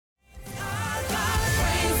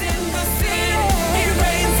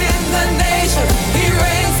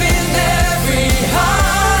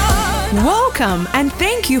Welcome and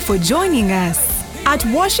thank you for joining us. At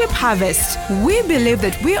Worship Harvest, we believe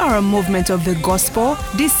that we are a movement of the gospel,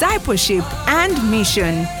 discipleship, and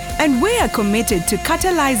mission. And we are committed to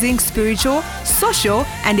catalyzing spiritual, social,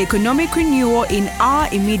 and economic renewal in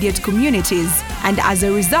our immediate communities, and as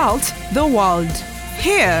a result, the world.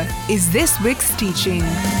 Here is this week's teaching.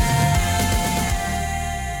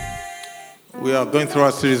 We are going through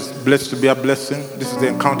our series, Blessed to be a Blessing. This is the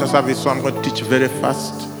encounter service, so I'm going to teach very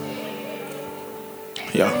fast.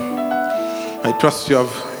 I trust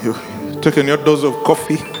you've taken your dose of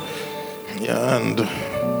coffee. And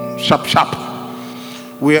sharp.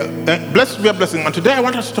 We are blessed to be a blessing. And today I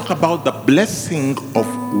want us to talk about the blessing of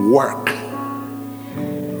work.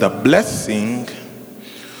 The blessing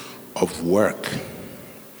of work.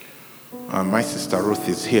 My sister Ruth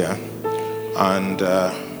is here. And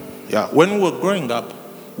when we were growing up,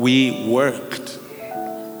 we worked.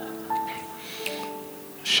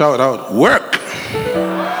 Shout out, work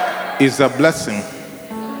is a blessing.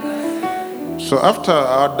 So after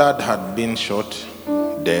our dad had been shot,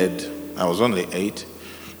 dead, I was only 8.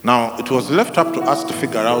 Now it was left up to us to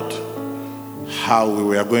figure out how we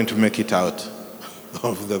were going to make it out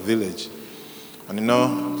of the village. And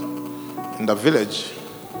in the village,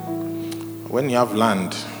 when you have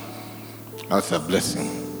land, that's a blessing.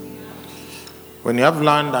 When you have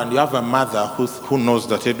land and you have a mother who knows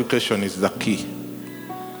that education is the key.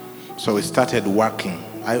 So we started working.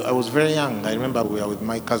 I was very young. I remember we were with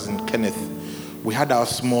my cousin Kenneth. We had our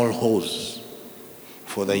small hose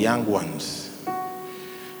for the young ones.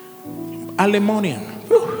 Early morning,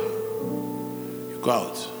 you go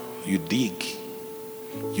out, you dig.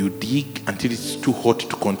 You dig until it's too hot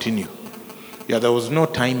to continue. There was no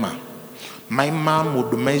timer. My mom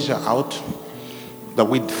would measure out the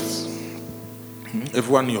widths.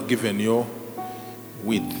 Everyone you're given your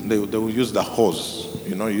width. They will use the hose.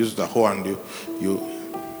 Use the hoe and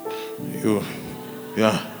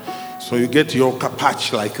So you get your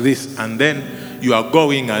patch like this, and then you are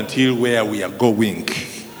going until where we are going.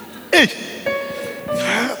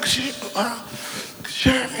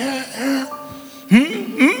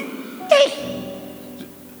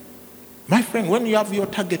 My friend, when you have your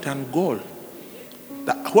target and goal,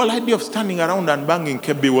 the whole idea of standing around and banging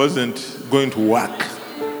Kebi wasn't going to work.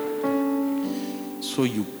 So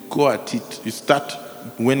you go at it. You start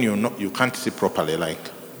when you can't see properly,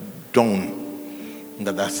 like dawn.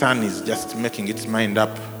 That the sun is just making its mind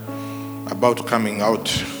up about coming out.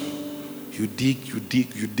 You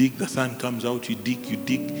dig, the sun comes out, you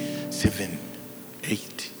dig. 7,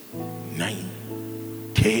 8, 9,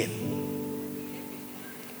 10.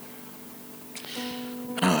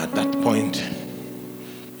 Now at that point,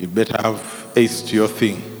 you better have aced your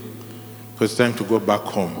thing. Because it's time to go back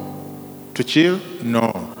home. To chill?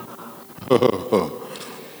 No.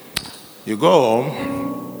 You go home,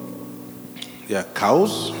 there are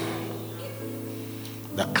cows.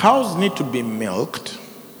 The cows need to be milked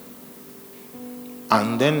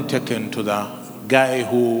and then taken to the guy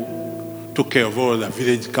who took care of all the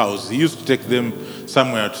village cows. He used to take them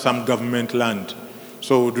somewhere to some government land.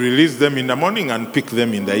 So would release them in the morning and pick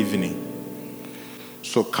them in the evening.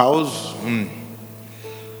 So cows,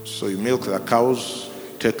 so you milk the cows,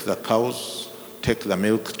 take the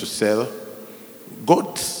milk to sell.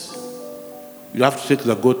 Goats, you have to take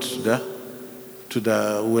the goats to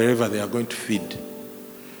the wherever they are going to feed.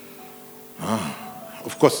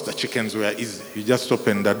 Of course, the chickens were easy. You just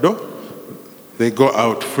open the door, they go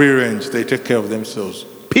out, free range, they take care of themselves.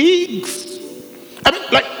 Pigs!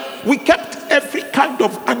 We kept every kind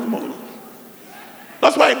of animal.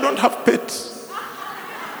 That's why I don't have pets.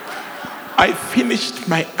 I finished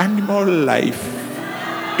my animal life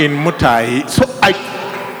in Mutai. So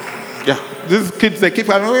these kids, they keep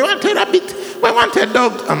saying, we want a rabbit, we want a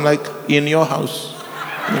dog. I'm like, in your house.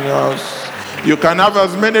 You can have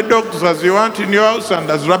as many dogs as you want in your house and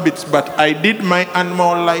as rabbits, but I did my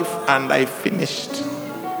animal life and I finished.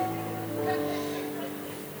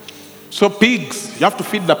 So pigs, you have to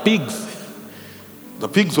feed the pigs. The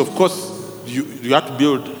pigs, of course, you have to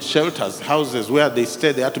build shelters, houses where they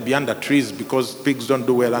stay. They have to be under trees because pigs don't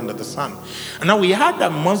do well under the sun. And now we had a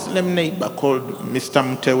Muslim neighbor called Mr.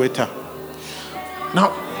 Mteweta.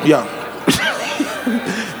 Now,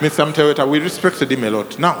 Mr. Mteweta, we respected him a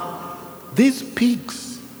lot. Now, these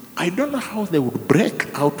pigs, I don't know how they would break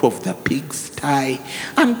out of the pig's sty.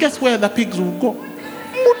 And guess where the pigs would go?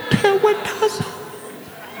 Muteweta's house.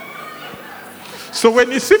 So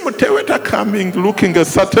when you see Muteweta coming, looking a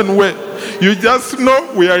certain way, you just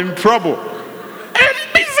know we are in trouble.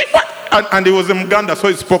 And he was in Uganda, so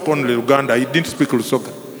he spoke only Uganda. He didn't speak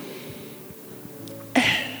Lusoga.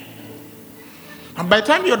 I'm by the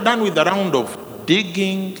time you're done with the round of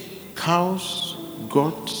digging, cows,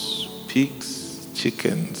 goats, pigs,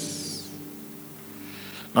 chickens.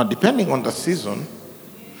 Now, depending on the season,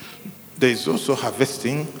 there is also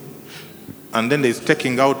harvesting, and then there's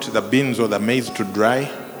taking out the beans or the maize to dry,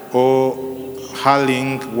 or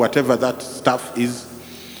hurling whatever that stuff is,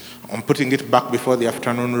 and putting it back before the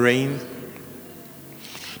afternoon rain.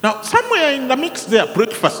 Now, somewhere in the mix there,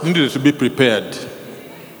 breakfast needed to be prepared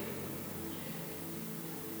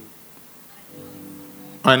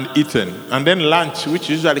and eaten. And then lunch, which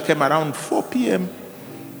usually came around 4 p.m.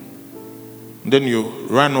 Then you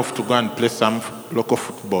run off to go and play some local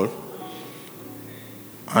football.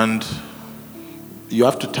 And you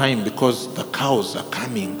have to time because the cows are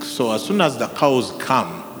coming. So as soon as the cows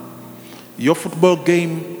come, your football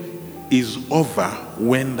game is over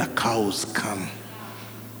when the cows come.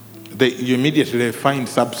 You immediately find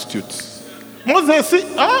substitutes. Moses,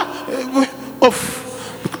 the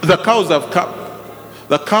cows have come.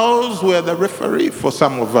 The cows were the referee for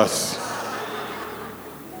some of us.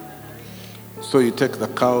 So you take the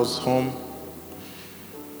cows home,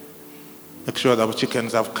 make sure the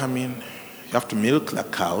chickens have come in. You have to milk the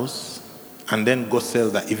cows and then go sell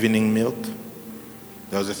the evening milk.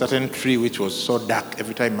 There was a certain tree which was so dark,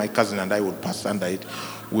 every time my cousin and I would pass under it,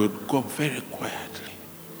 we would go very quietly.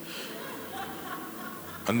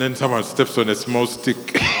 And then someone steps on a small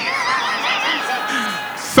stick.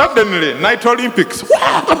 Suddenly, Night Olympics.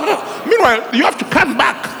 Meanwhile, you have to come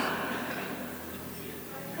back.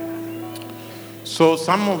 So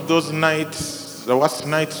some of those nights, the worst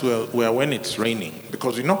nights were when it's raining.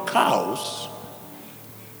 Because cows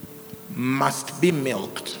must be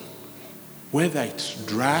milked, whether it's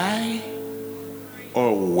dry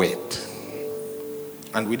or wet.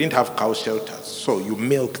 And we didn't have cow shelters, so you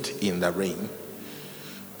milked in the rain.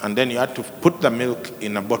 And then you had to put the milk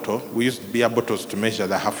in a bottle. We used beer bottles to measure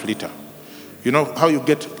the half liter. You know how you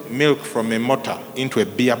get milk from a mortar into a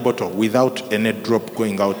beer bottle without any drop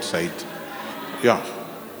going outside? Yeah,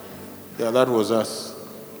 that was us.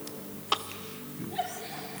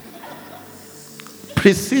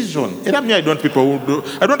 Precision. I don't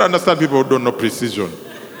understand people who don't know precision.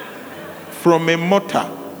 From a mortar,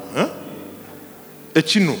 a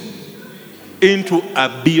chino, into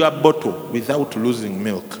a beer bottle without losing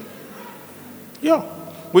milk. Yeah.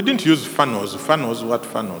 We didn't use funnels. What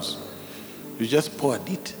funnels? You just poured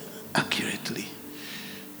it accurately.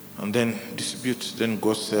 And then distribute, then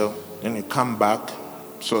go sell. Then you come back,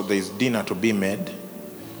 so there's dinner to be made.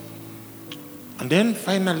 And then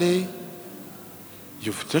finally,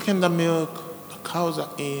 you've taken the milk, the cows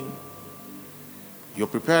are in. You're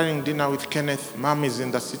preparing dinner with Kenneth. Mom is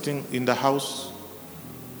sitting in the house.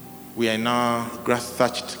 We are in our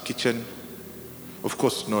grass-thatched kitchen. Of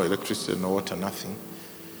course, no electricity, no water, nothing.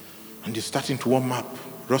 And you're starting to warm up,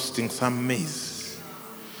 roasting some maize,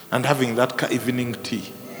 and having that evening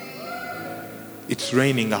tea. It's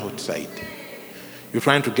raining outside. You're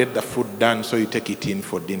trying to get the food done, so you take it in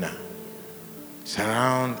for dinner. It's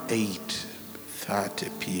around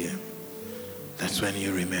 8:30 p.m. That's when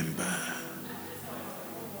you remember.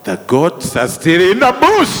 The goats are still in the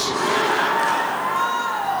bush.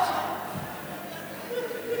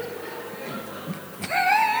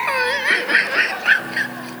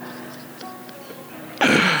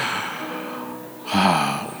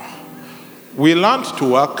 We learned to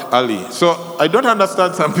work early. So I don't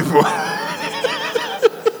understand some people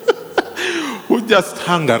who just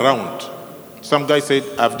hang around. Some guy said,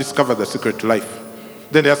 I've discovered the secret to life.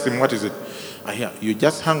 Then they asked him, what is it? I hear, you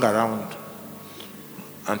just hang around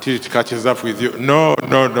until it catches up with you. No.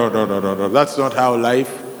 That's not how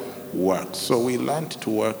life works. So we learned to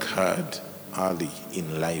work hard early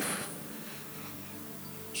in life.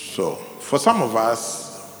 So for some of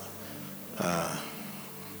us,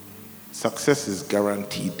 success is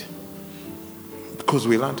guaranteed because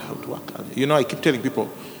we learned how to work hard. I keep telling people,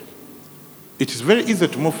 it is very easy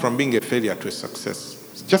to move from being a failure to a success.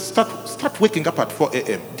 Just start waking up at 4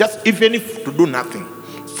 a.m. Just even if to do nothing.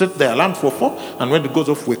 Set the alarm for 4, and when it goes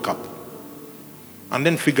off, wake up. And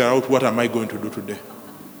then figure out, what am I going to do today?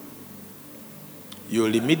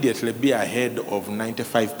 You'll immediately be ahead of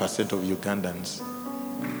 95% of Ugandans.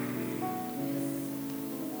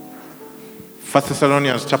 1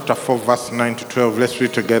 Thessalonians chapter 4, verse 9 to 12. Let's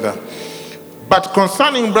read together. But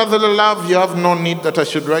concerning brotherly love, you have no need that I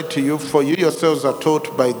should write to you, for you yourselves are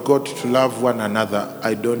taught by God to love one another.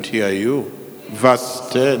 I don't hear you. Verse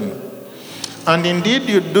 10. And indeed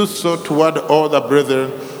you do so toward all the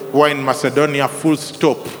brethren who are in Macedonia, full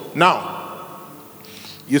stop. Now,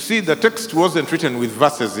 you see, the text wasn't written with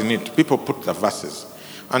verses in it. People put the verses.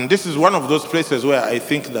 And this is one of those places where I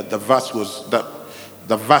think that the verse was, that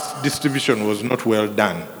the verse distribution was not well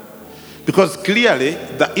done. Because clearly,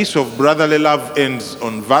 the issue of brotherly love ends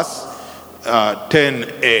on verse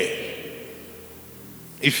 10a.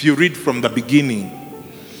 If you read from the beginning.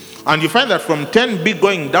 And you find that from 10b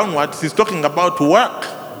going downwards, he's talking about work.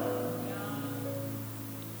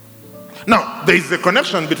 Now, there is a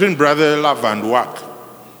connection between brotherly love and work.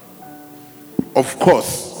 Of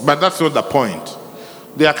course, but that's not the point.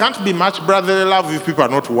 There can't be much brotherly love if people are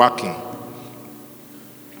not working.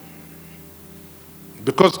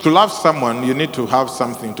 Because to love someone, you need to have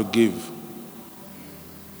something to give.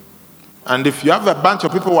 And if you have a bunch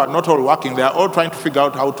of people who are not all working, they are all trying to figure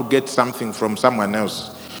out how to get something from someone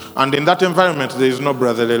else. And in that environment, there is no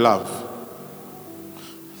brotherly love.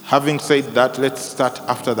 Having said that, let's start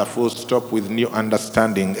after the full stop with new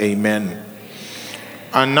understanding. Amen.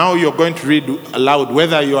 And now you're going to read aloud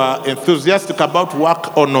whether you are enthusiastic about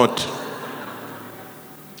work or not.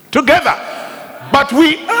 Together. But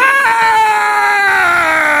we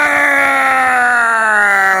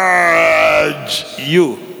urge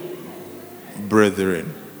you,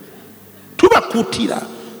 brethren. Tubakutira,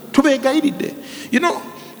 tubegairide. You know,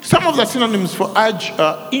 some of the synonyms for urge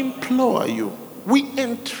are implore you, we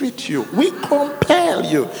entreat you, we compel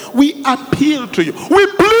you, we appeal to you, we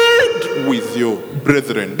plead with you,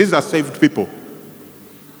 brethren. These are saved people.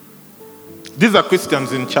 These are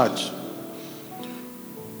Christians in church.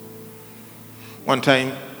 One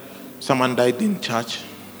time, someone died in church,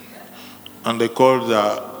 and they called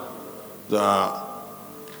the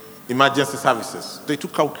emergency services. They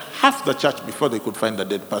took out half the church before they could find the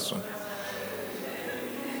dead person.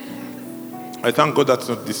 I thank God that's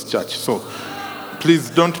not this church. So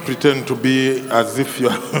please don't pretend to be as if you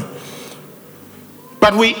are.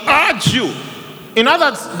 But we urge you. In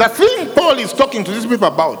other words, the thing Paul is talking to these people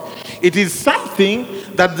about, it is something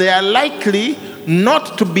that they are likely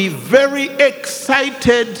not to be very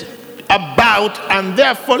excited about, and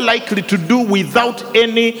therefore likely to do without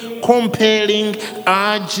any compelling,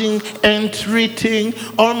 urging, entreating,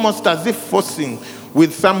 almost as if forcing,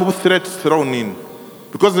 with some threats thrown in.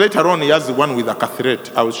 Because later on he has the one with a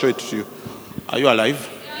threat. I will show it to you. Are you alive?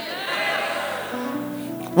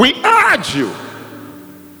 We urge you.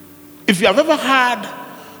 If you have ever had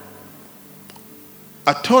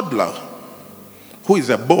a toddler who is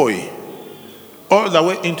a boy all the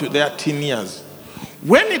way into their teen years,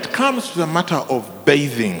 when it comes to the matter of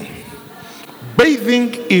bathing,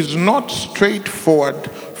 bathing is not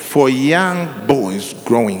straightforward for young boys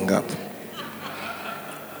growing up.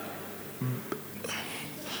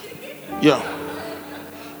 Yeah.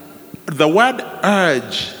 The word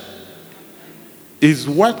urge is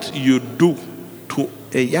what you do to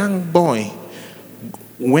a young boy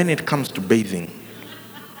when it comes to bathing.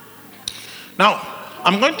 Now,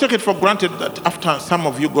 I'm going to take it for granted that after some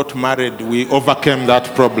of you got married, we overcame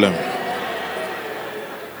that problem.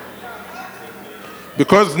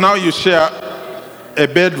 Because now you share a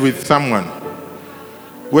bed with someone.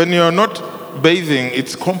 When you're not bathing,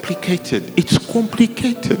 it's complicated. It's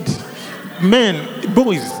complicated. Men,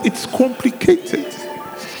 boys, it's complicated.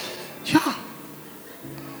 Yeah.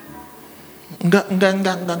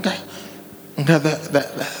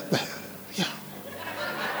 Yeah.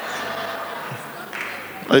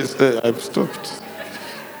 I've stopped.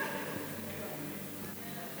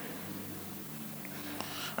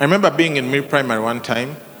 I remember being in Mill Primary one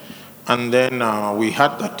time, and then we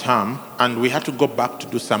had the term, and we had to go back to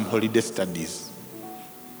do some holiday studies.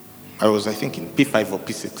 I was, I think, in P5 or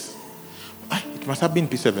P6. It must have been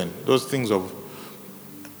P7, those things of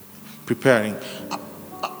preparing.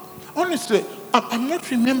 Honestly, I'm not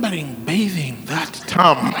remembering bathing that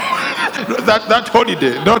term. that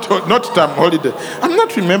holiday, not term, holiday. I'm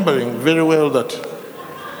not remembering very well that.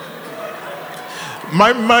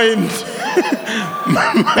 My mind,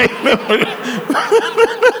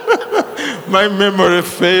 my memory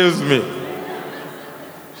fails me.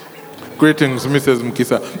 Greetings, Mrs.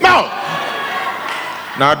 Mukisa.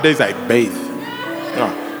 Nowadays I bathe.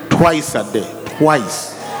 Yeah, twice a day,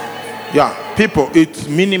 twice. Yeah, people, it's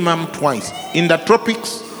minimum twice. In the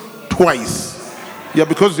tropics, twice. Yeah,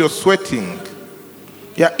 because you're sweating.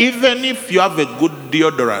 Yeah, even if you have a good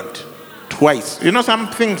deodorant, twice. You know, some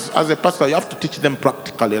things as a pastor, you have to teach them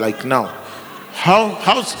practically, like now. How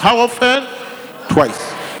often?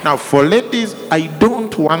 Twice. Now, for ladies, I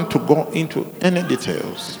don't want to go into any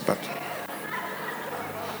details, but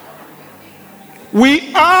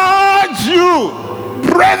we urge you,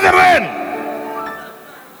 brethren.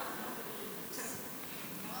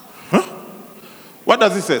 What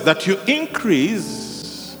does it say? That you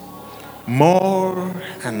increase more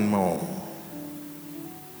and more.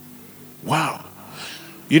 Wow.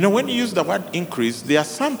 You know, when you use the word increase, the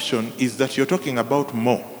assumption is that you're talking about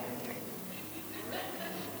more.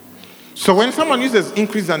 So when someone uses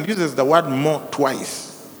increase and uses the word more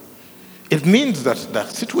twice, it means that the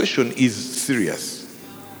situation is serious.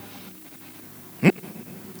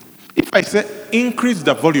 If I say increase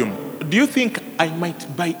the volume, do you think I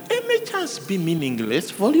might by any chance be meaningless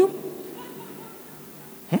volume?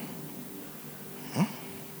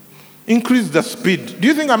 Increase the speed. Do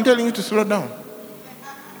you think I'm telling you to slow down?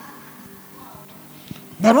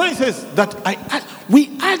 But when it says that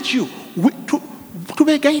we urge you to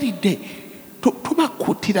be guided there, to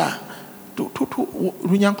bakutira, to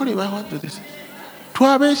runyankole what do this? To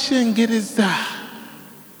abeshengereza,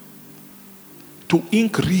 to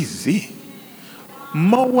increase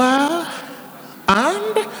more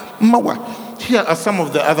and more. Here are some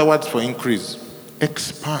of the other words for increase: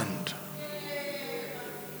 expand,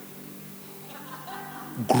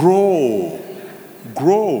 grow,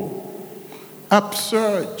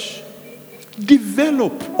 upsurge,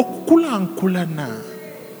 develop, okulankulana,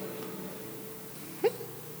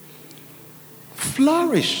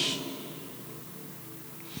 flourish.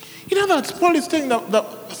 In other words, Paul is saying that the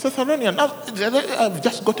Thessalonians, I've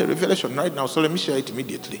just got a revelation right now, so let me share it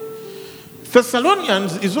immediately.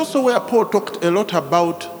 Thessalonians is also where Paul talked a lot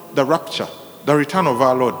about the rapture, the return of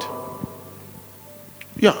our Lord.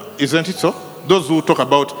 Yeah, isn't it so? Those who talk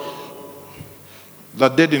about the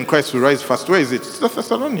dead in Christ will rise first. Where is it? It's the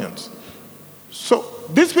Thessalonians. So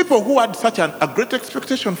these people who had such a great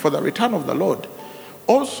expectation for the return of the Lord,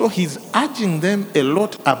 also he's urging them a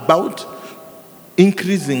lot about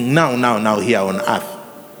increasing now here on earth.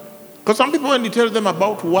 Because some people, when you tell them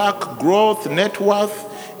about work, growth, net worth,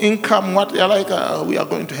 income, what they're like, we are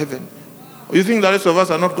going to heaven. You think the rest of us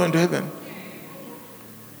are not going to heaven?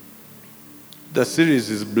 The series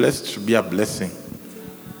is blessed to be a blessing.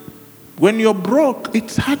 When you're broke,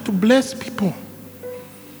 it's hard to bless people.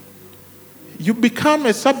 You become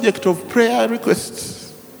a subject of prayer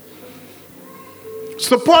requests.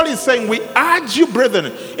 So Paul is saying, we urge you,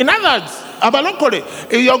 brethren. In other words, abalokole,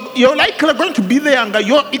 you're likely going to be there and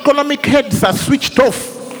your economic heads are switched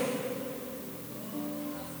off.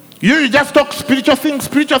 You just talk spiritual things.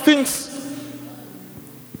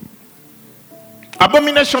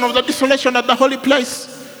 Abomination of the desolation at the holy place.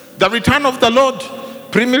 The return of the Lord.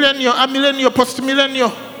 Premillennial, amillennial,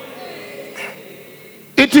 postmillennial.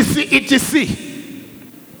 etc.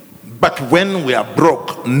 But when we are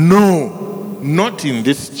broke, no, not in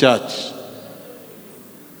this church.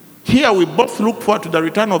 Here we both look forward to the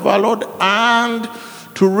return of our Lord and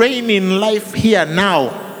to reign in life here now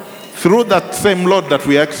through that same Lord that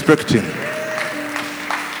we are expecting.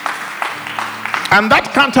 And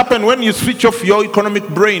that can't happen when you switch off your economic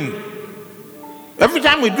brain. Every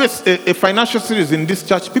time we do a financial series in this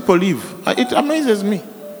church, people leave. It amazes me.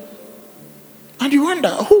 And you wonder,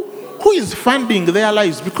 who is funding their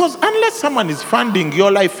lives? Because unless someone is funding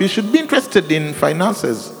your life, you should be interested in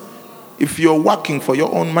finances if you're working for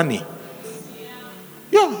your own money.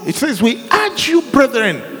 Yeah, it says, we urge you,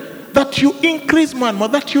 brethren, that you increase more and more,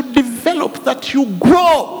 that you develop, that you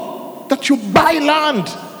grow, that you buy land,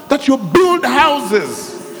 that you build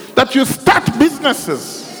houses, that you start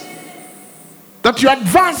businesses, that you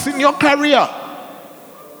advance in your career,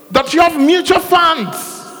 that you have mutual funds,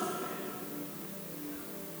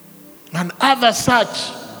 and other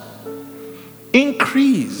such.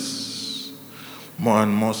 Increase more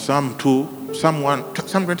and more. Psalm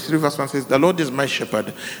 23 verse 1 says, the Lord is my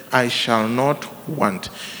shepherd, I shall not want.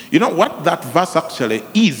 You know what that verse actually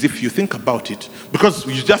is, if you think about it? Because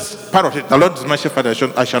you just parrot it, the Lord is my shepherd,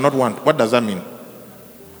 I shall not want. What does that mean?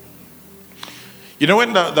 You know,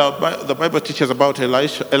 when the Bible teaches about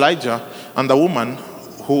Elijah and the woman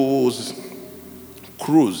whose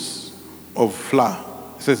cruse of flour,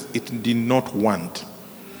 it says it did not want.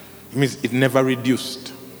 It means it never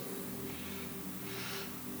reduced.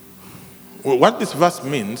 Well, what this verse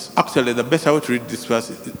means, actually the best way to read this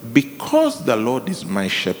verse is, because the Lord is my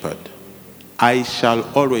shepherd, I shall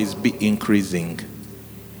always be increasing.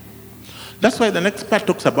 That's why the next part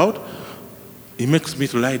talks about, he makes me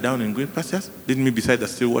to lie down in green pastures, lead me beside the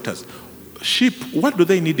still waters. Sheep, what do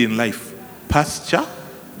they need in life? Pasture,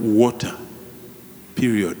 water.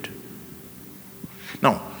 Period.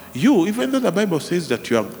 Now, you, even though the Bible says that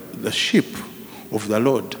you are the sheep of the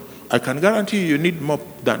Lord, I can guarantee you need more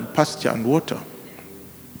than pasture and water.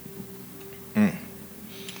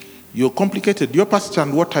 You're complicated. Your pasture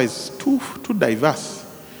and water is too diverse.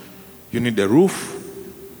 You need a roof.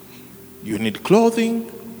 You need clothing.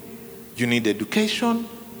 You need education.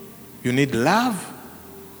 You need love.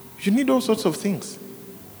 You need all sorts of things.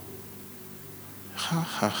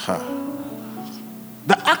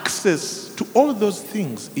 The access to all those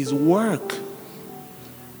things is work.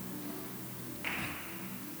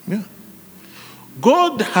 Yeah.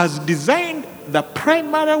 God has designed the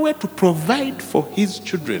primary way to provide for his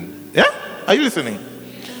children. Yeah? Are you listening?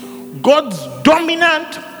 God's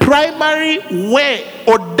dominant primary way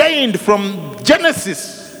ordained from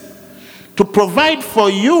Genesis to provide for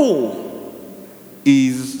you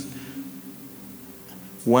is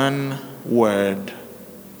one word: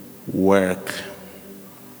 work.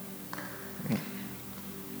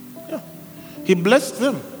 Yeah. He blessed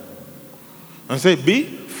them and said, be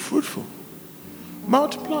fruitful,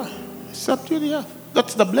 multiply, subdue the earth.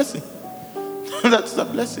 That's the blessing. That's the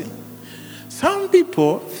blessing. Some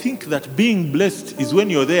people think that being blessed is when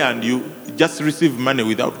you're there and you just receive money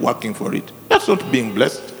without working for it. That's not being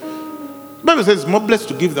blessed. The Bible says it's more blessed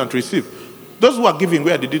to give than to receive. Those who are giving,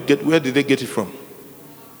 where did they get it from?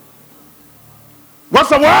 What's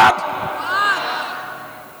the word?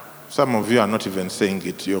 Some of you are not even saying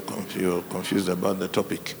it. You're confused about the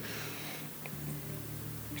topic.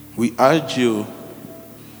 We urge you,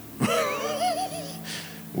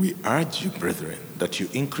 brethren, that you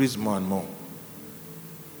increase more and more.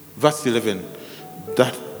 Verse 11,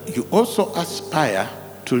 that you also aspire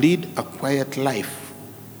to lead a quiet life.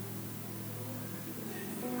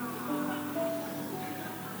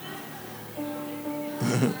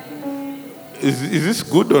 Is this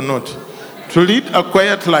good or not? To lead a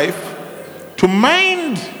quiet life, to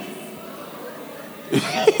mind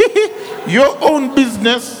your own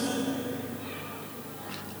business,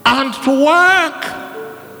 and to work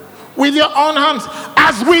with your own hands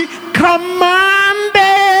as we commanded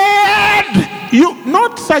you,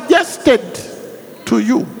 not suggested to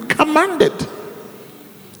you, commanded.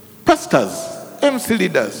 Pastors, MC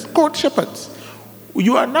leaders, court shepherds,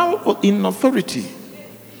 you are now in authority.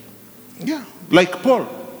 Yeah, like Paul.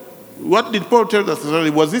 What did Paul tell us?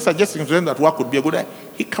 Was he suggesting to them that work would be a good idea?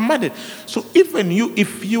 He commanded. So even you,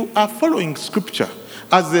 if you are following scripture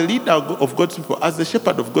as the leader of God's people, as the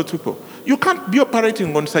shepherd of God's people, you can't be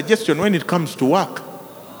operating on suggestion when it comes to work.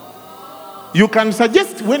 You can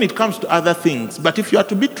suggest when it comes to other things, but if you are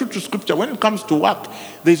to be true to scripture, when it comes to work,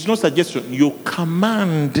 there is no suggestion. You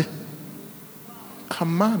command.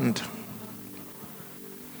 Command.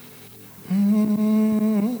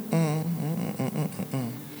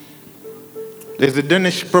 There's a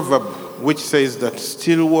Danish proverb which says that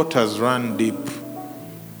still waters run deep.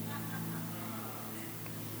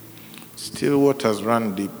 Still waters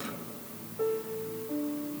run deep.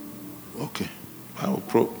 Okay, I will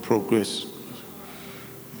progress.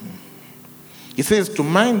 It says to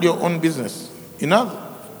mind your own business.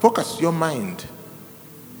 Focus your mind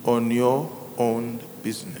on your own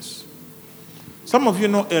business. Some of you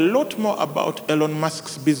know a lot more about Elon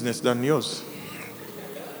Musk's business than yours.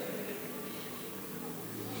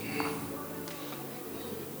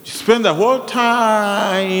 You spend the whole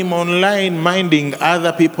time online minding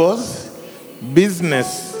other people's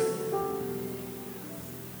business.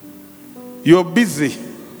 You're busy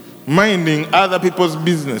minding other people's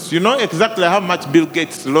business. You know exactly how much Bill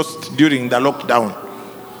Gates lost during the lockdown,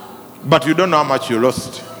 but you don't know how much you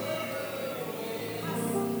lost.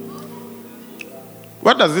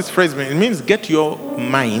 What does this phrase mean? It means get your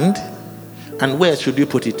mind, and where should you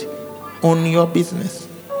put it? On your business.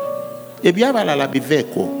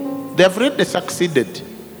 They've already succeeded.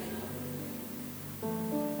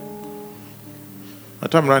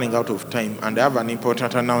 But I'm running out of time, and I have an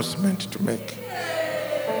important announcement to make.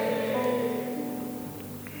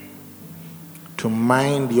 To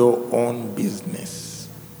mind your own business.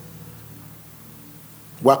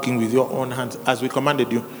 Working with your own hands, as we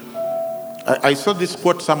commanded you. I saw this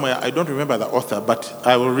quote somewhere. I don't remember the author, but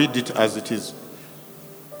I will read it as it is.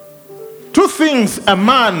 2 things a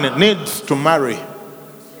man needs to marry: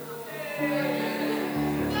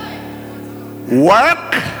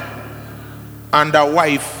 work and a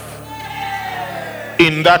wife,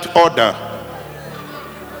 in that order.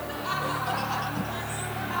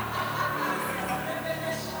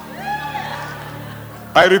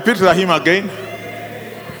 I repeat the hymn again.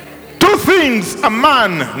 2 things a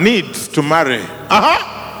man needs to marry: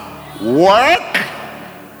 work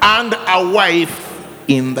and a wife,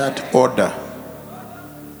 in that order.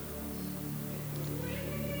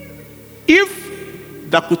 If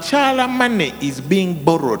the Kuchala money is being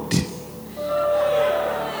borrowed,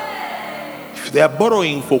 if they are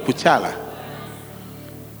borrowing for Kuchala,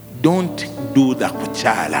 don't do the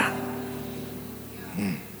Kuchala.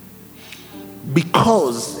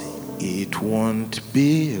 Because it won't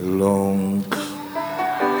be long.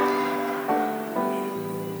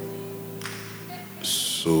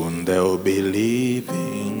 Soon they'll be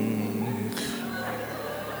leaving.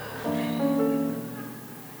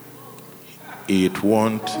 it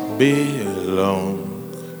won't be long.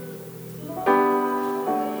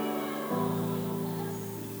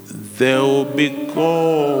 They'll be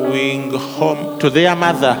going home to their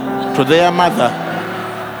mother,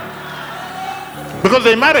 because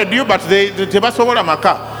they married you, but they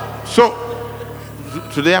so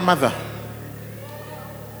to their mother.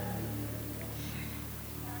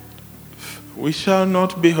 We shall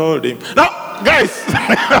not behold him. Now, guys,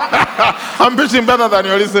 I'm preaching better than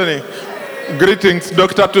you're listening. Greetings,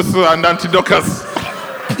 Dr. Tusu and Auntie Docas.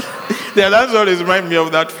 Yeah, that's always remind me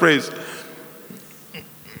of that phrase.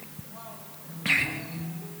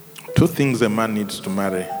 Two things a man needs to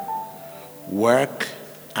marry: work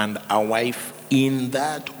and a wife, in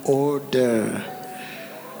that order.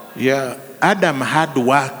 Yeah, Adam had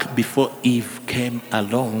work before Eve came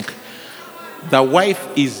along. The wife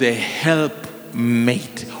is a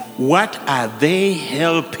helpmate. What are they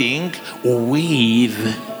helping with?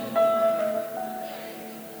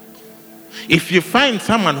 If you find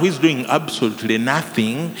someone who is doing absolutely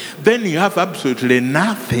nothing, then you have absolutely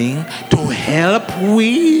nothing to help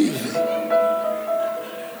with.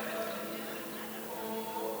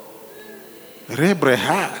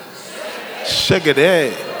 Rebreha,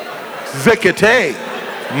 shegede, zekete,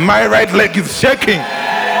 my right leg is shaking.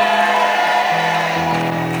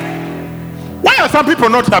 Why are some people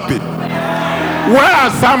not happy? Why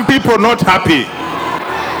are some people not happy?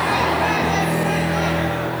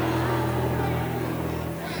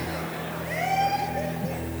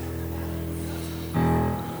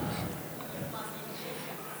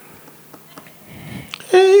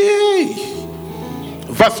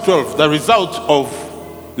 Verse 12, the result of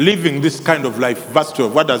living this kind of life. Verse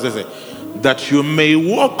 12, what does it say? That you may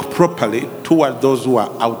walk properly toward those who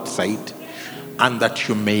are outside, and that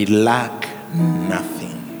you may lack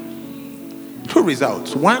nothing. Two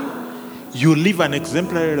results. One, you live an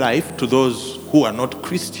exemplary life to those who are not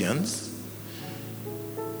Christians.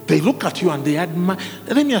 They look at you and they admire.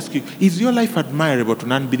 Let me ask you, is your life admirable to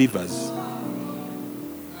non-believers?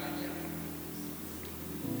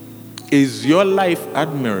 Is your life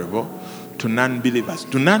admirable to non-believers?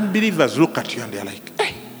 Do non-believers look at you and they're like,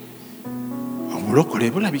 hey,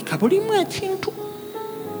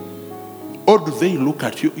 or do they look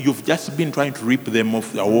at you? You've just been trying to rip them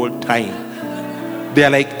off the whole time. They're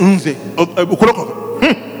like,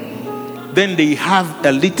 then they have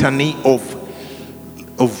a litany of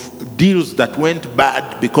deals that went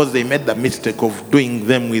bad because they made the mistake of doing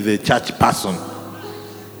them with a church person.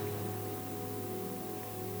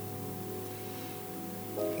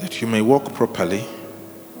 That you may walk properly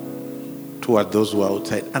toward those who are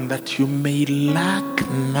outside, and that you may lack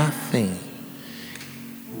nothing.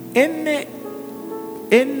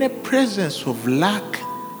 Any presence of lack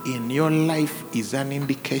in your life is an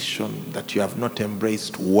indication that you have not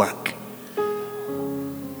embraced work.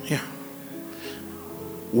 Yeah.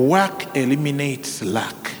 Work eliminates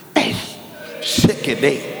lack. Hey, shake a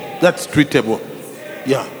day. That's treatable.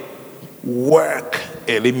 Yeah. Work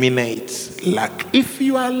eliminates lack. If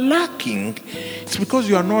you are lacking, it's because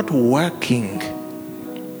you are not working.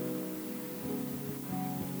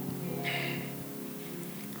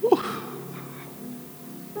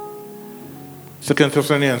 Second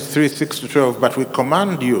Thessalonians 3:6-12. But we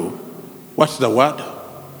command you. What's the word?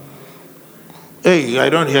 Hey, I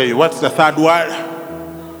don't hear you. What's the third word?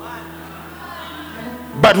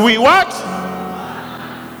 But we what?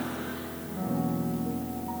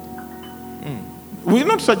 We're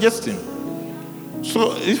not suggesting.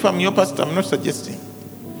 So if I'm your pastor, I'm not suggesting.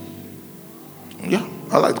 Yeah,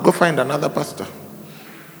 I'll like go find another pastor.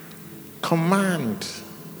 Command.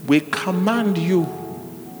 We command you.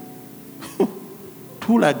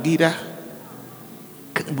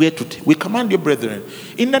 We command you, brethren,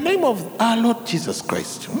 in the name of our Lord Jesus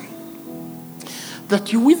Christ,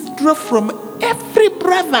 that you withdraw from every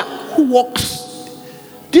brother who walks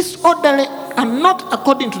disorderly and not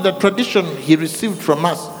according to the tradition he received from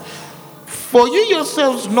us. For you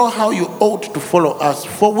yourselves know how you ought to follow us.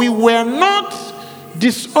 For we were not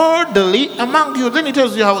disorderly among you. Then he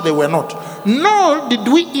tells you how they were not. Nor did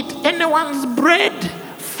we eat anyone's bread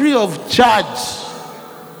free of charge,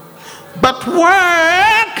 but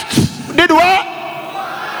worked. Did what?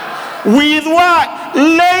 With what?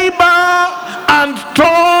 Labor and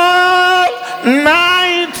toil,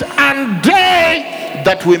 night and day,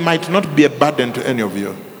 that we might not be a burden to any of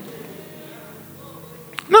you.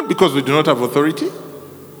 Not because we do not have authority,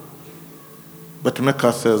 but to make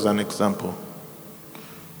ourselves an example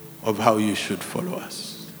of how you should follow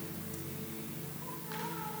us.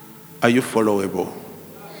 Are you followable?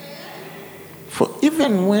 For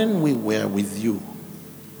even when we were with you,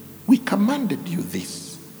 we commanded you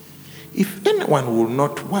this, if anyone will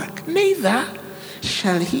not work, neither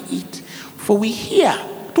shall he eat. For we hear,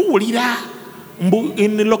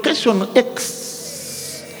 in location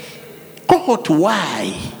X, cohort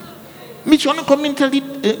Y, missional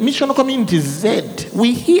community Z,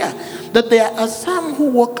 we hear that there are some who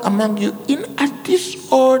walk among you in a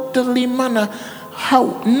disorderly manner.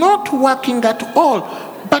 How? Not working at all,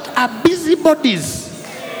 but are busybodies.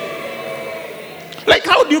 Like,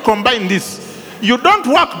 how do you combine this? You don't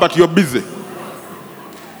work, but you're busy.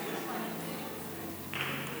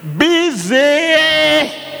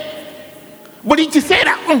 Busy. But it is said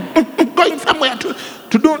going somewhere to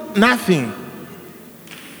do nothing.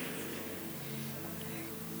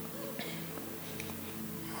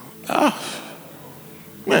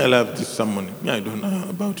 I love this sermon. I don't know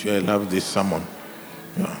about you. I love this sermon.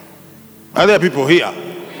 Yeah. Are there people here?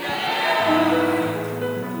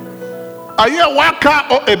 Are you a worker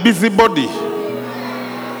or a busybody?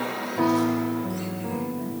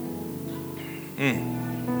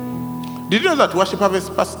 Did you know that worship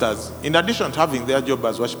harvest pastors, in addition to having their job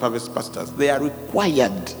as worship harvest pastors, they are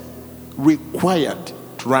required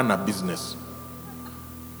to run a business?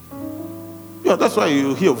 Yeah, that's why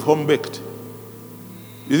you hear of Home Baked.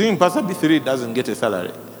 You think Pastor B3 doesn't get a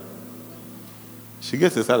salary? She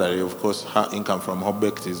gets a salary, of course. Her income from Home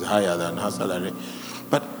Baked is higher than her salary.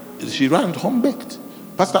 But she runs Home Baked.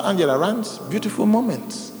 Pastor Angela runs Beautiful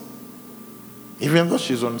Moments. Even though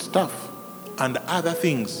she's on staff and other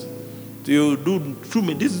things. You do true.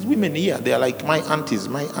 These women here, they are like my aunties.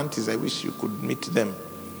 My aunties, I wish you could meet them.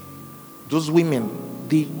 Those women,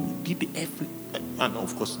 they did every, and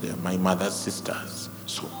of course they are my mother's sisters.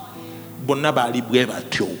 So,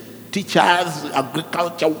 teachers,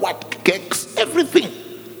 agriculture, what, cakes, everything.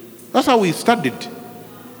 That's how we studied.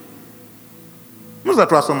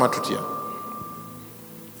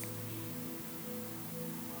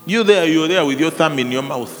 You're there with your thumb in your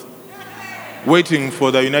mouth, waiting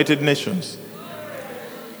for the United Nations.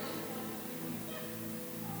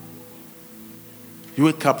 You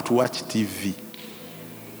wake up to watch TV.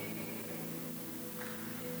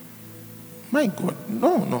 My God,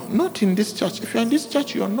 no, not in this church. If you're in this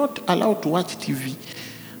church, you're not allowed to watch TV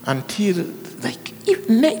until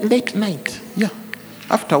late night. Yeah,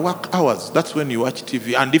 after work hours, that's when you watch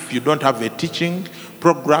TV. And if you don't have a teaching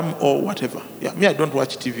program or whatever. Yeah, me, I don't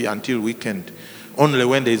watch TV until weekend. Only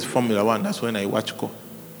when there is Formula One, that's when I watch Go.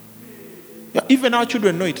 Yeah, even our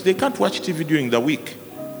children know it. They can't watch TV during the week.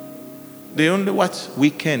 They only watch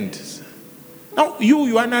weekends. Now,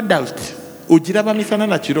 you are an adult.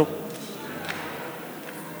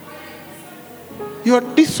 You're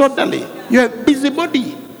disorderly. You're a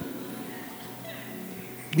busybody.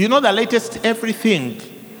 You know the latest everything,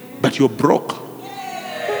 but you're broke.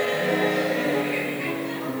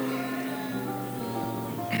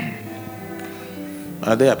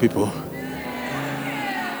 Are there people?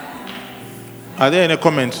 Are there any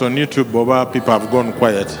comments on YouTube over people have gone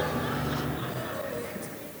quiet?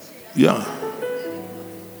 Yeah.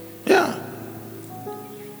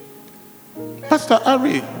 Pastor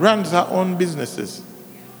Ari runs her own businesses.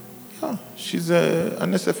 Yeah. She's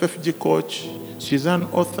an SFFG coach. She's an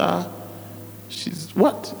author. She's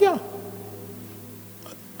what? Yeah.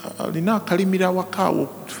 Alina kalimira wakawo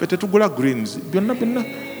fete tugula greens.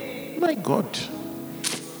 Byonna. My God.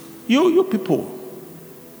 You people.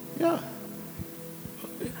 Yeah.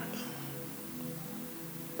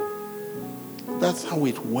 That's how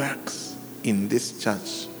it works in this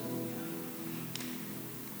church.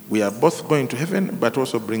 We are both going to heaven, but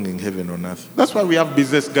also bringing heaven on earth. That's why we have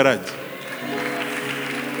Business Garage.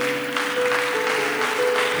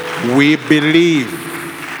 We believe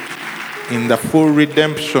in the full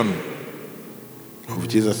redemption of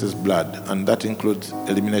Jesus' blood, and that includes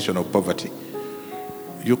elimination of poverty.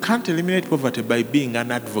 You can't eliminate poverty by being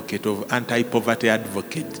an advocate of anti-poverty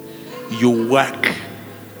advocate. You work.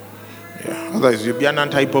 Yeah. Otherwise, you'll be an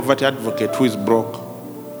anti-poverty advocate who is broke.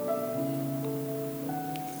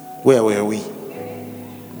 Where were we?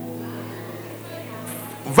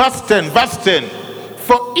 Verse 10.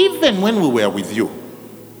 For even when we were with you.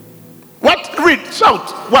 What? Read,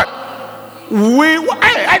 shout. What?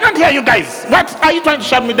 I don't hear you guys. What? Are you trying to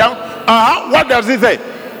shut me down? What does it say?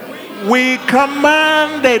 We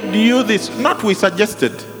commanded you this. Not we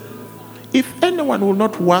suggested. If anyone will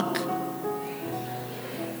not work,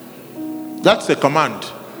 that's a command.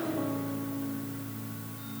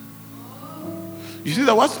 You see,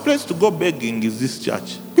 the worst place to go begging is this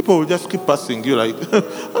church. People will just keep passing you like,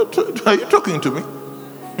 are you talking to me?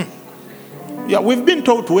 Yeah, we've been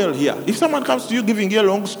taught well here. If someone comes to you giving you a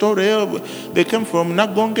long story, they came from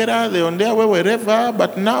Nagongera, they're on their way wherever,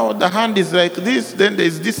 but now the hand is like this, then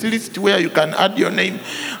there's this list where you can add your name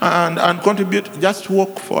and contribute. Just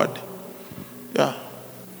walk forward. Yeah.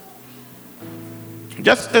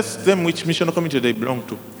 Just ask them which missional committee they belong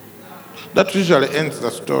to. That usually ends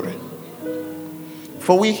the story.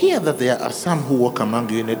 For we hear that there are some who walk among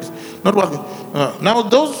you in it, not walking. Now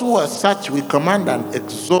those who are such, we command and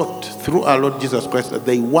exhort through our Lord Jesus Christ that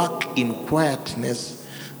they walk in quietness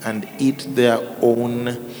and eat their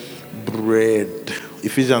own bread.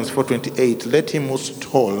 Ephesians 4:28. Let him who's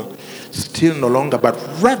tall steal no longer, but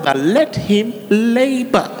rather let him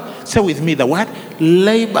labor. Say with me the word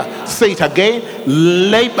labor. Say it again.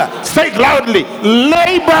 Labor. Say it loudly.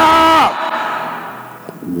 Labor.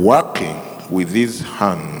 Working with his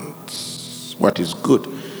hands what is good,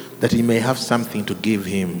 that he may have something to give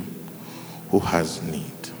him who has need.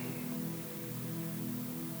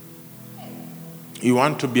 You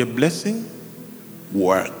want to be a blessing?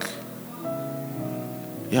 Work.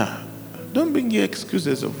 Yeah. Don't bring your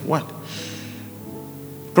excuses of what?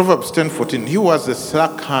 Proverbs 10:14. He who has a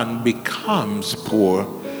slack hand becomes poor,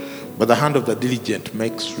 but the hand of the diligent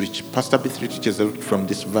makes rich. Pastor B3 teaches a lot from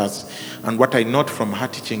this verse. And what I note from her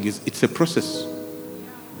teaching is it's a process.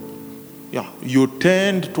 Yeah, you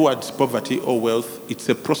tend towards poverty or wealth. It's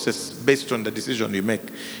a process based on the decision you make.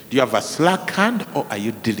 Do you have a slack hand or are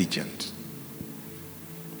you diligent?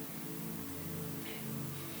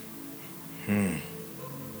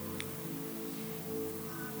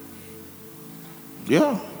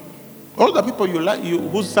 Yeah. All the people you like,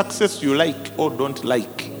 whose success you like or don't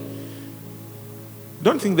like,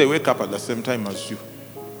 don't think they wake up at the same time as you.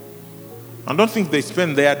 And don't think they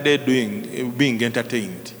spend their day being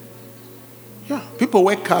entertained. Yeah, people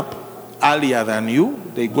wake up earlier than you.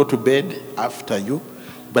 They go to bed after you.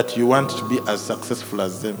 But you want to be as successful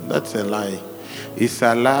as them. That's a lie. It's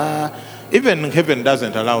a lie. Even heaven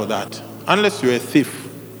doesn't allow that. Unless you're a thief.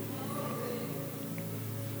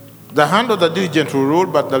 The hand of the diligent will rule,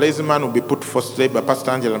 but the lazy man will be put forced labor.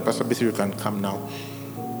 Pastor Angela and Pastor Bisi, you can come now.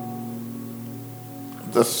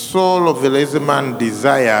 The soul of the lazy man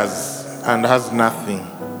desires and has nothing.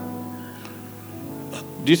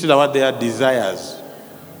 Do you see the word there? Desires.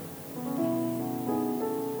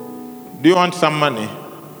 Do you want some money?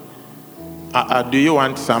 Do you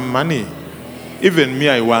want some money? Even me,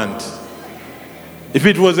 I want. If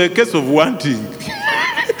it was a case of wanting,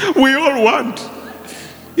 we all want.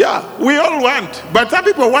 Yeah, we all want. But some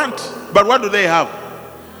people want. But what do they have?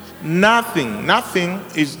 Nothing. Nothing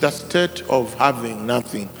is the state of having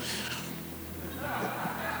nothing.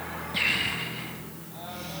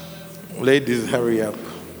 Ladies, hurry up.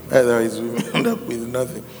 Otherwise, we may end up with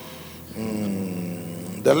nothing.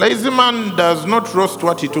 The lazy man does not roast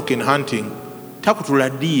what he took in hunting.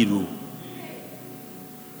 Takutuladiru.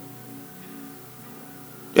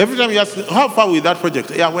 Every time you ask, how far with that project?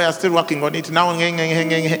 Yeah, we are still working on it now.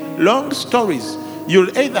 Long stories.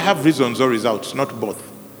 You'll either have reasons or results, not both.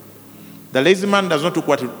 The lazy man does not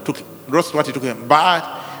roast what he took in,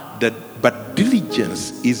 but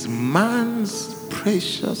diligence is man's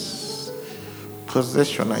precious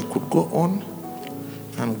possession. I could go on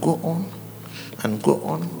and go on and go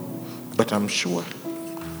on, but I'm sure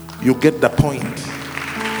you get the point.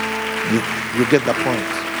 You get the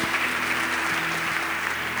point.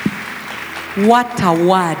 What a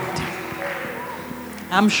word.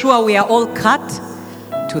 I'm sure we are all cut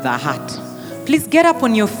to the heart. Please get up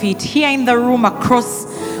on your feet here in the room across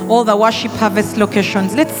all the Worship Harvest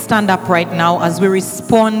locations. Let's stand up right now as we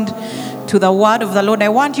respond to the word of the Lord. I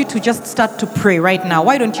want you to just start to pray right now.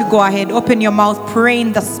 Why don't you go ahead, open your mouth, pray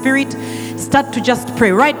in the Spirit. Start to just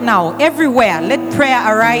pray right now, everywhere. Let prayer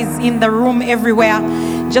arise in the room everywhere.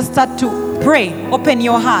 Just start to pray. Open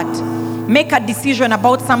your heart. Make a decision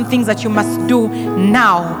about some things that you must do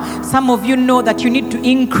now. Some of you know that you need to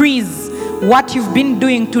increase what you've been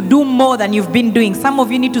doing to do more than you've been doing. Some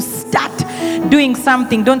of you need to start doing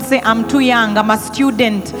something. Don't say, I'm too young, I'm a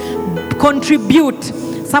student. Contribute.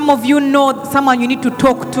 Some of you know someone you need to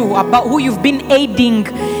talk to about who you've been aiding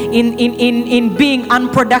in being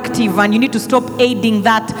unproductive, and you need to stop aiding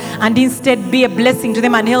that and instead be a blessing to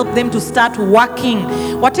them and help them to start working.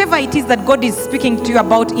 Whatever it is that God is speaking to you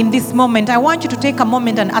about in this moment, I want you to take a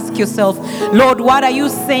moment and ask yourself, Lord, what are you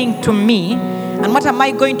saying to me? And what am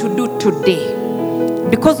I going to do today?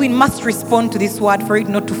 Because we must respond to this word for it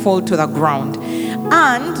not to fall to the ground.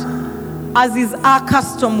 And as is our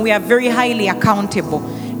custom, we are very highly accountable.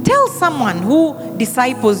 Tell someone who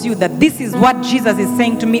disciples you that this is what Jesus is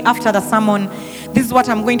saying to me after the sermon. This is what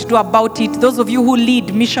I'm going to do about it. Those of you who lead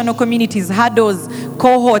missional communities, huddles,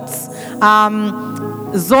 cohorts,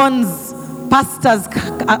 zones, pastors,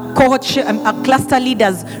 cohort, cluster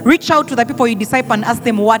leaders, reach out to the people you disciple and ask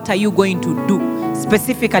them, what are you going to do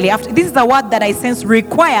specifically? After this is a word that I sense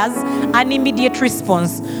requires an immediate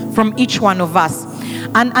response from each one of us.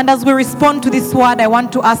 And as we respond to this word, I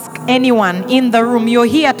want to ask anyone in the room, you're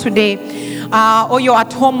here today, or you're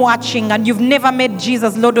at home watching and you've never made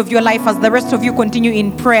Jesus Lord of your life, as the rest of you continue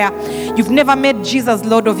in prayer, you've never made Jesus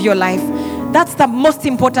Lord of your life. That's the most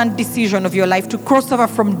important decision of your life, to cross over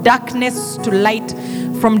from darkness to light,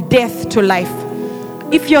 from death to life.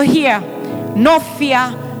 If you're here, no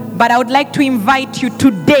fear, but I would like to invite you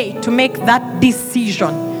today to make that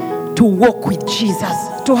decision to walk with Jesus,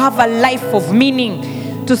 to have a life of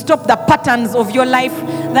meaning, to stop the patterns of your life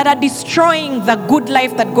that are destroying the good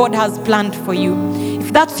life that God has planned for you.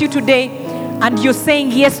 If that's you today and you're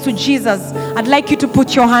saying yes to Jesus, I'd like you to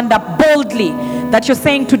put your hand up boldly, that you're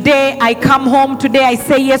saying, today I come home, today I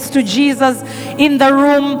say yes to Jesus. In the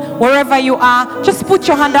room, wherever you are, just put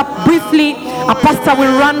your hand up briefly. A pastor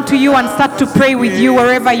will run to you and start to pray with you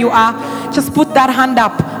wherever you are. Just put that hand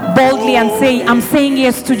up boldly and say, I'm saying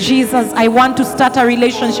yes to Jesus. I want to start a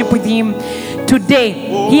relationship with him today.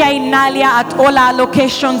 Here in Nalia, at all our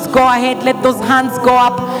locations, go ahead, let those hands go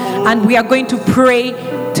up, and we are going to pray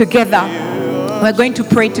together. We're going to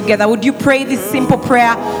pray together. Would you pray this simple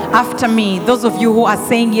prayer after me? Those of you who are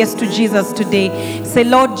saying yes to Jesus today, say,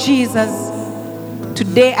 Lord Jesus,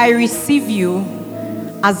 today I receive you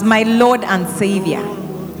as my Lord and Savior.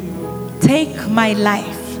 Take my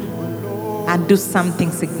life and do something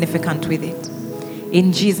significant with it.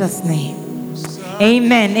 In Jesus' name.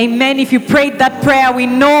 Amen. Amen. If you prayed that prayer, we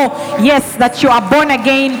know, yes, that you are born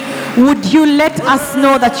again. Would you let us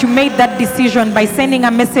know that you made that decision by sending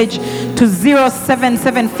a message to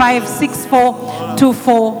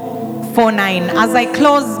 0775642449. As I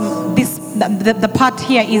close this, the part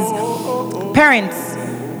here is, parents,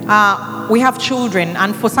 we have children,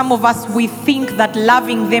 and for some of us, we think that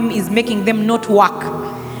loving them is making them not work,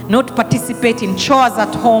 not participate in chores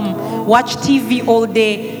at home, watch TV all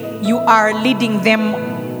day. You are leading them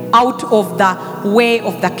out of the way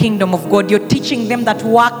of the kingdom of God. You're teaching them that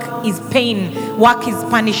work is pain, work is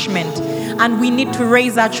punishment. And we need to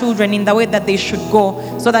raise our children in the way that they should go,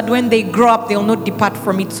 so that when they grow up, they will not depart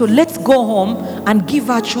from it. So let's go home and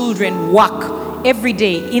give our children work every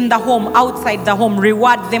day, in the home, outside the home,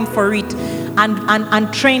 reward them for it,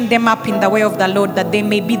 and train them up in the way of the Lord, that they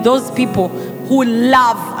may be those people who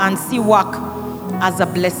love and see work as a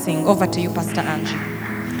blessing. Over to you, Pastor Angie.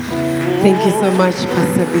 Thank you so much,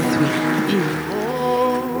 Pastor Bithwi.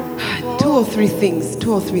 Two or three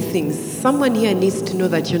things. Someone here needs to know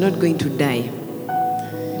that you're not going to die.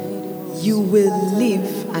 You will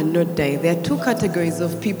live and not die. There are two categories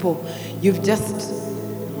of people. You've just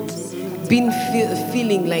been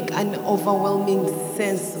feeling like an overwhelming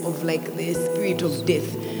sense of like the spirit of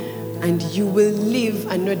death. And you will live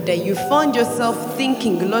and not die. You found yourself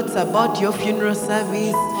thinking lots about your funeral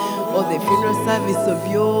service or the funeral service of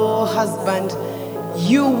your husband.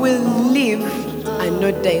 You will live and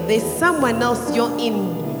not die. There's someone else, you're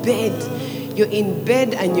in bed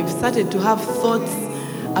and you've started to have thoughts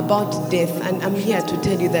about death. And I'm here to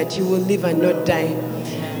tell you that you will live and not die.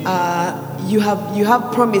 You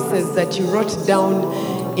have promises that you wrote down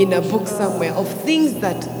in a book somewhere of things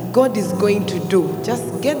that God is going to do.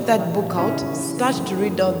 Just get that book out, start to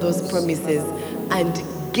read out those promises, and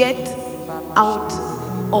get out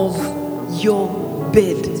of your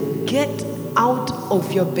bed. Get out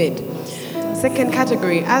of your bed. Second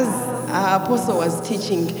category, as Apostle was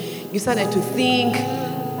teaching, you started to think,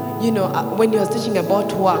 when he was teaching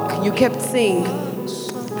about work, you kept saying,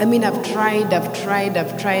 I've tried,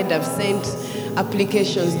 I've sent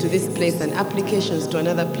applications to this place and applications to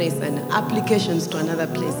another place and applications to another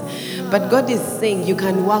place. But God is saying you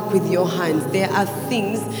can work with your hands. There are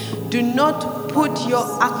things. Do not put your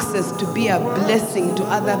access to be a blessing to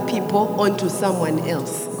other people onto someone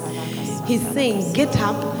else. He's saying, get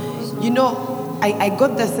up. I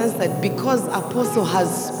got the sense that because Apostle has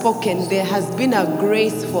spoken, there has been a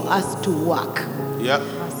grace for us to work. Yeah.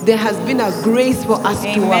 There has been a grace for us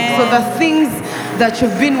to work. So the things that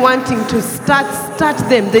you've been wanting to start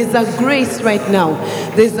them. There's a grace right now.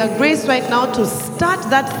 There's a grace right now to start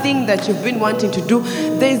that thing that you've been wanting to do.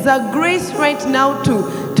 There's a grace right now to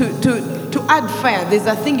add fire. There's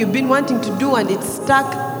a thing you've been wanting to do and it's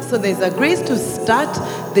stuck. So there's a grace to start.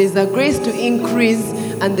 there's a grace to increase,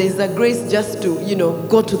 and there's a grace just to,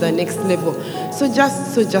 go to the next level. So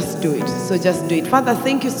just do it. So just do it. Father,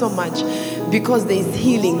 thank you so much because there is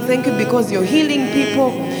healing. Thank you because you're healing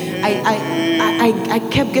people. I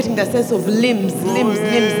kept getting the sense of limbs.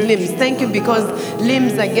 Thank you because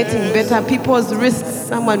limbs are getting better. People's wrists,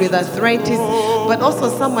 someone with arthritis, but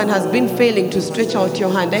also someone has been failing to stretch out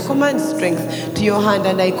your hand. I command strength to your hand,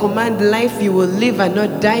 and I command life. You will live and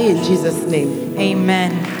not die in Jesus' name.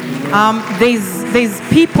 Amen. There's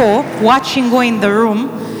people watching go in the room.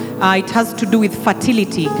 It has to do with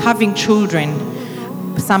fertility, having children.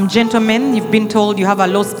 Some gentlemen, you've been told you have a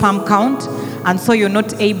low sperm count, and so you're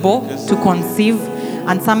not able to conceive.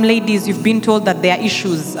 And some ladies, you've been told that there are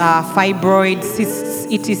issues, fibroids, cysts,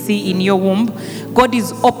 etc. in your womb. God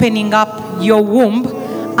is opening up your womb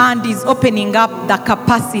and is opening up the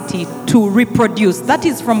capacity to reproduce. That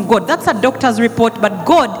is from God. That's a doctor's report, but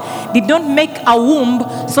God did not make a womb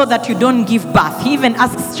so that you don't give birth. He even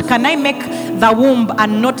asks, can I make the womb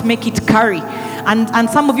and not make it carry? And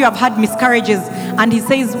some of you have had miscarriages, and he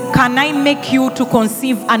says, can I make you to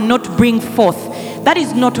conceive and not bring forth? That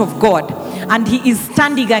is not of God, and he is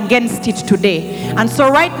standing against it today. And so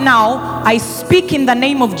right now, I speak in the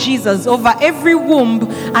name of Jesus over every womb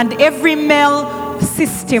and every male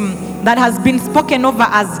system that has been spoken over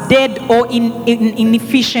as dead or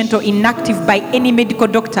inefficient or inactive by any medical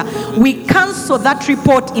doctor. We cancel that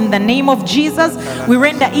report in the name of Jesus. We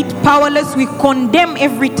render it powerless. We condemn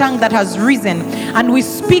every tongue that has risen. And we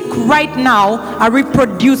speak right now a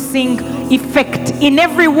reproducing effect in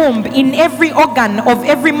every womb, in every organ of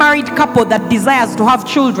every married couple that desires to have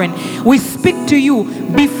children. We speak to you,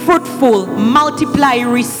 be fruitful, multiply,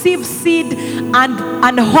 receive seed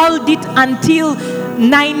and hold it until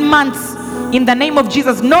 9 months in the name of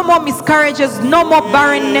Jesus. No more miscarriages, no more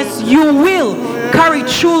barrenness. You will carry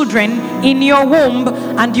children in your womb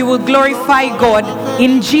and you will glorify God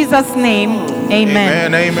in Jesus' name.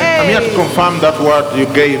 Amen. Amen. I'm here to confirm that word you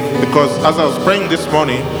gave, because as I was praying this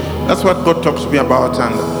morning, that's what God talks to me about,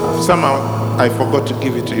 and somehow I forgot to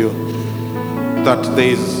give it to you. That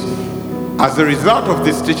there is, as a result of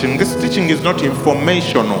this teaching is not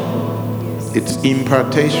informational, it's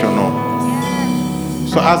impartational.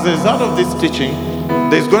 So as a result of this teaching,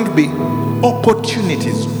 there's going to be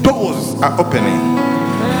opportunities. Doors are opening.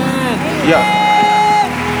 Yeah.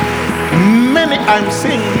 I'm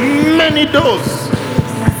seeing many doors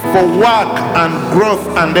for work and growth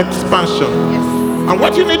and expansion. Yes. And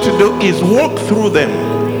what you need to do is walk through them.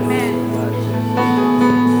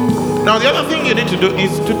 Now the other thing you need to do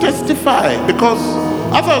is to testify, because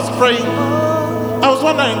as I was praying, I was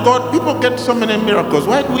wondering, God, people get so many miracles.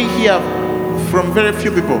 Why do we hear from very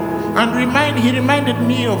few people? And he reminded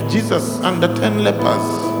me of Jesus and the 10 lepers.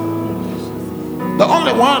 The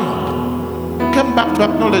only one came back to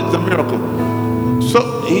acknowledge the miracle. So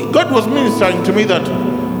God was ministering to me that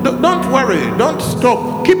don't worry, don't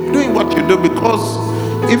stop, keep doing what you do, because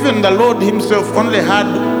even the Lord himself only had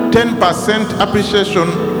 10% appreciation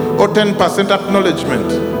or 10%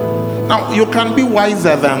 acknowledgement. Now you can be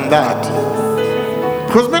wiser than that,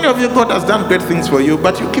 because many of you, God has done great things for you,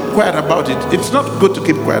 but you keep quiet about it. It's not good to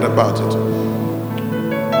keep quiet about it.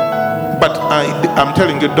 But I'm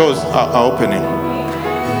telling you, doors are opening.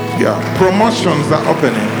 Yeah, promotions are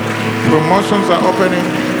opening. Promotions are opening.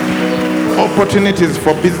 Opportunities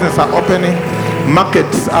for business are opening.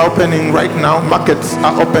 Markets are opening right now. Markets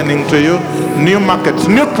are opening to you. New markets,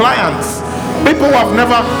 new clients. People who have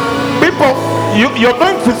never, you're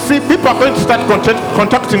going to see, people are going to start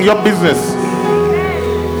contacting your business.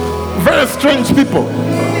 Very strange people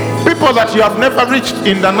that you have never reached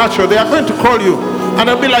in the natural. They are going to call you and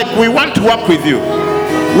they'll be like, we want to work with you,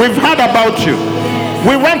 we've heard about you,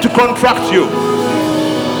 we want to contract you.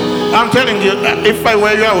 I'm telling you, if I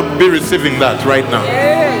were you, I would be receiving that right now,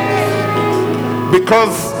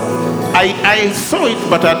 because I saw it,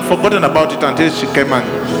 but I'd forgotten about it until she came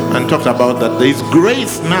and talked about that. There is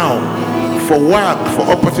grace now for work, for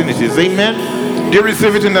opportunities. Amen. Do you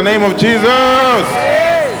receive it in the name of Jesus?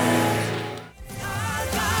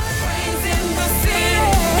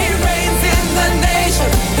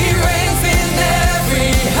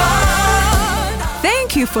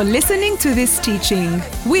 Thank you for listening to this teaching.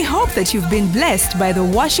 We hope that you've been blessed by the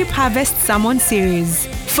Worship Harvest Sermon Series.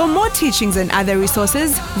 For more teachings and other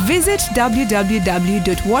resources, visit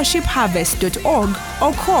www.worshipharvest.org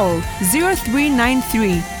or call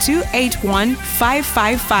 0393 281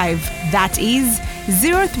 555. That is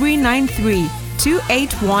 0393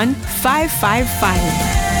 281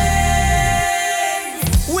 555.